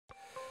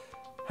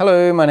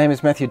Hello, my name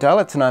is Matthew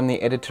Dahlitz and I'm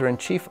the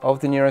Editor-in-Chief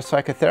of the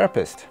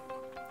Neuropsychotherapist.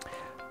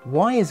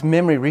 Why is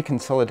memory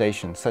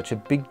reconsolidation such a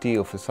big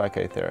deal for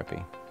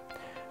psychotherapy?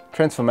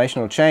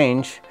 Transformational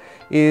change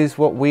is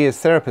what we as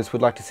therapists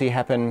would like to see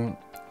happen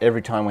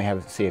every time we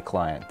see a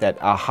client.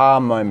 That aha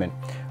moment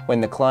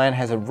when the client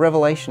has a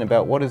revelation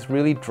about what is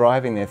really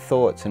driving their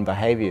thoughts and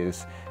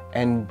behaviors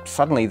and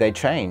suddenly they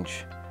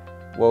change.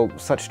 Well,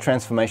 such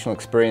transformational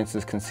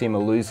experiences can seem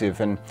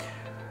elusive, and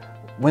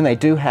when they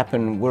do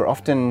happen, we're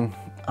often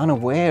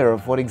unaware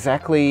of what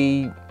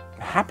exactly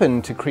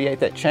happened to create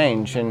that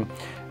change and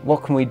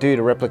what can we do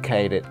to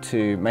replicate it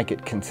to make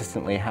it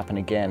consistently happen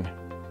again.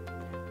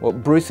 Well,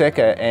 Bruce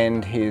Ecker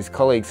and his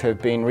colleagues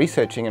have been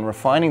researching and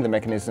refining the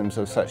mechanisms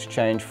of such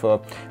change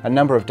for a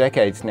number of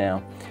decades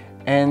now,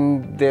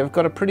 and they've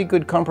got a pretty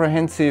good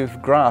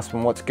comprehensive grasp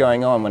on what's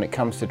going on when it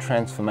comes to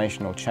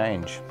transformational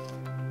change.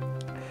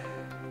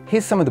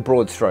 Here's some of the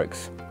broad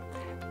strokes,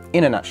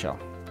 in a nutshell.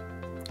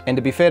 And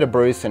to be fair to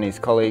Bruce and his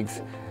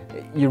colleagues,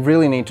 you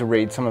really need to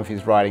read some of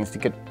his writings to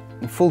get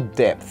full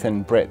depth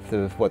and breadth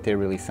of what they're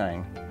really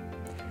saying.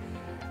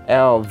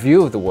 Our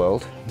view of the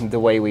world, the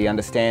way we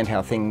understand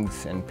how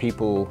things and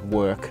people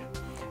work,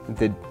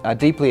 are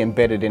deeply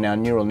embedded in our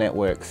neural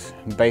networks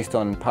based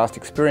on past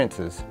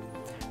experiences.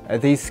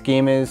 These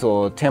schemas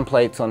or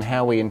templates on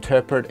how we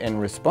interpret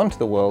and respond to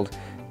the world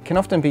can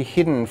often be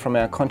hidden from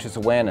our conscious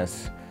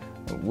awareness.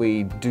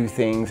 We do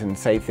things and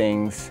say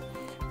things,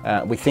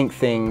 we think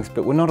things,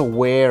 but we're not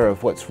aware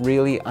of what's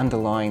really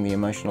underlying the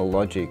emotional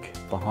logic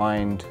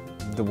behind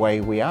the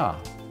way we are.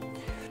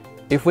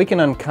 If we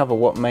can uncover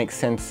what makes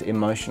sense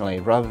emotionally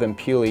rather than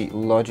purely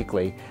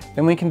logically,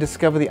 then we can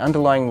discover the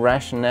underlying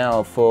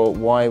rationale for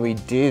why we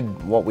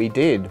did what we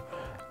did,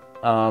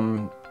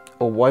 or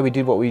why we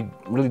did what we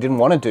really didn't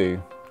want to do,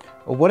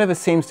 or whatever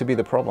seems to be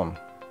the problem.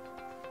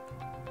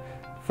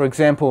 For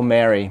example,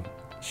 Mary.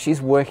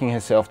 She's working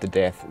herself to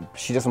death.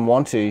 She doesn't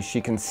want to.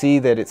 She can see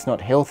that it's not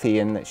healthy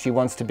and that she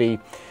wants to be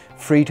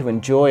free to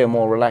enjoy a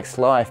more relaxed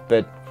life,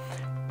 but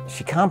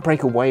she can't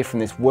break away from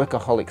this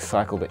workaholic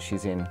cycle that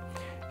she's in.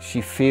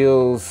 She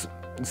feels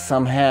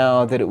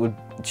somehow that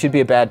she'd be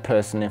a bad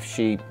person if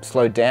she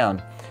slowed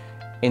down.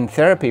 In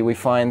therapy, we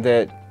find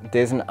that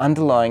there's an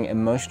underlying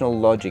emotional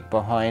logic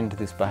behind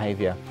this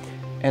behavior,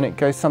 and it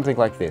goes something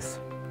like this.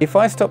 If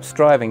I stop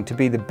striving to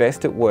be the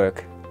best at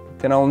work,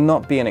 then I'll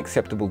not be an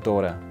acceptable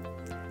daughter.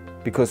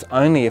 Because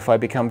only if I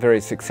become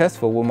very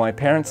successful will my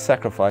parents'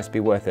 sacrifice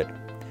be worth it.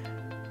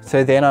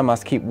 So then I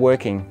must keep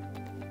working,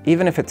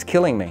 even if it's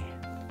killing me.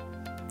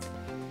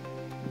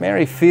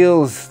 Mary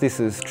feels this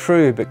is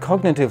true, but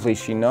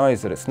cognitively she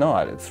knows that it's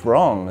not. It's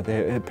wrong.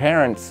 Her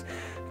parents,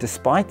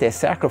 despite their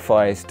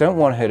sacrifice, don't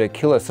want her to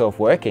kill herself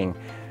working.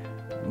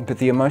 But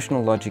the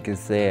emotional logic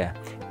is there,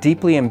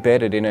 deeply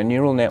embedded in her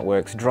neural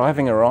networks,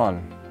 driving her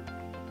on.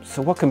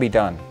 So what can be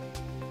done?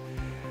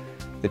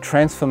 The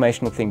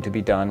transformational thing to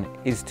be done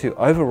is to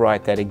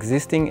overwrite that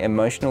existing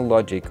emotional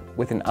logic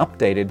with an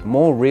updated,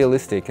 more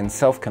realistic and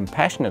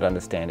self-compassionate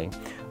understanding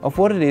of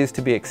what it is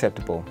to be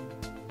acceptable.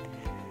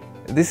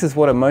 This is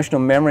what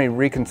emotional memory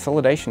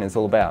reconsolidation is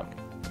all about.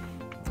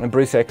 And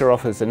Bruce Ecker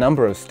offers a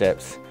number of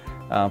steps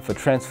for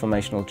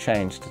transformational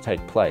change to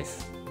take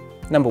place.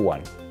 Number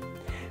one,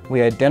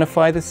 we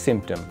identify the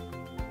symptom,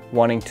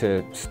 wanting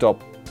to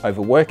stop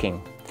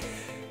overworking.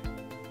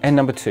 And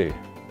number two,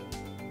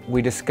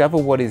 we discover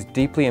what is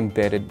deeply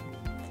embedded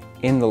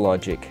in the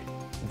logic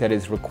that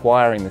is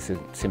requiring the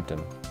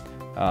symptom.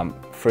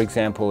 For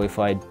example, if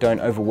I don't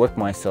overwork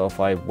myself,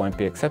 I won't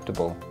be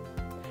acceptable.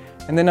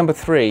 And then number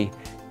three,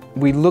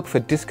 we look for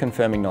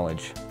disconfirming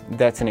knowledge.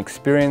 That's an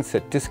experience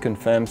that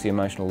disconfirms the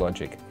emotional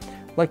logic.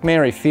 Like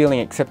Mary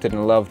feeling accepted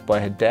and loved by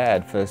her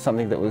dad for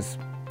something that was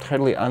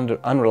totally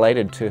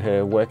unrelated to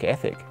her work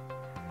ethic.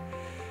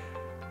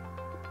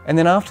 And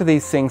then after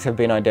these things have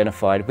been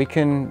identified, we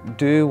can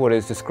do what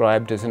is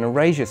described as an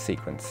erasure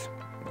sequence,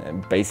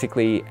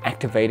 basically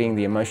activating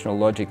the emotional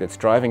logic that's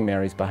driving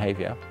Mary's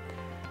behavior,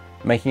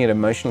 making it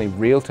emotionally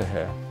real to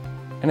her,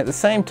 and at the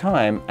same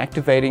time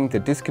activating the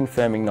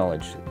disconfirming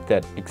knowledge,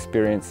 that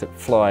experience that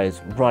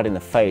flies right in the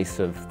face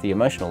of the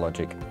emotional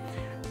logic,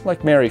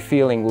 like Mary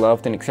feeling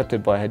loved and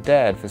accepted by her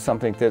dad for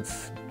something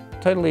that's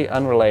totally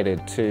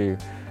unrelated to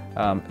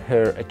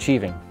her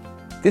achieving.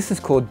 This is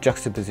called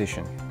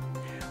juxtaposition.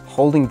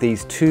 Holding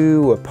these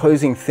two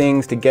opposing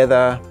things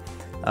together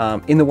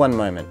in the one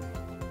moment.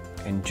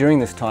 And during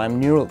this time,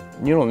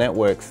 neural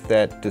networks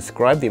that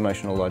describe the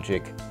emotional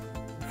logic,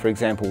 for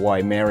example,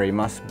 why Mary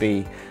must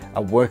be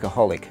a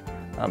workaholic,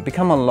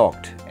 become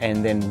unlocked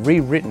and then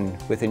rewritten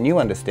with a new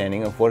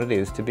understanding of what it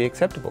is to be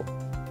acceptable.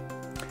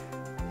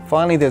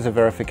 Finally, there's a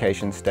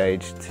verification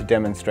stage to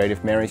demonstrate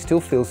if Mary still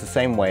feels the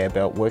same way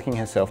about working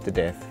herself to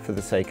death for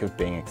the sake of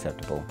being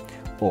acceptable,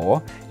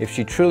 or if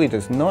she truly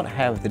does not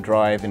have the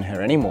drive in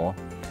her anymore,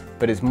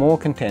 but is more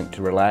content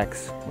to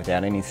relax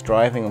without any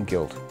striving or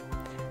guilt.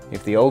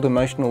 If the old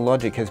emotional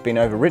logic has been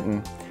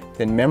overwritten,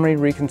 then memory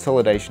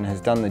reconsolidation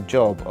has done the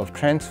job of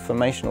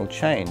transformational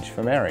change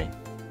for Mary.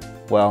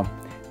 Well,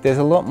 There's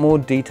a lot more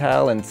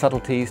detail and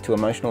subtleties to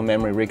emotional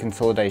memory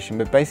reconsolidation,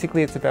 but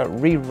basically it's about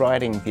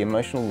rewriting the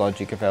emotional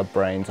logic of our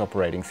brain's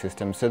operating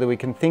system so that we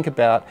can think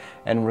about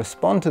and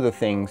respond to the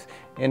things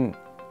in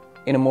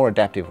a more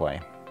adaptive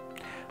way.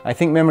 I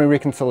think memory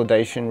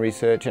reconsolidation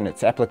research and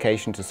its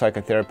application to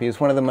psychotherapy is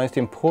one of the most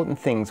important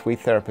things we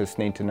therapists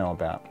need to know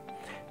about.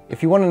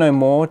 If you want to know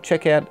more,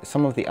 check out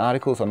some of the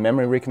articles on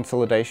memory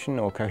reconsolidation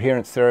or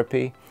coherence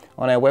therapy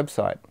on our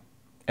website,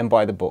 and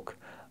buy the book,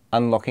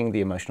 Unlocking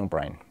the Emotional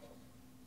Brain.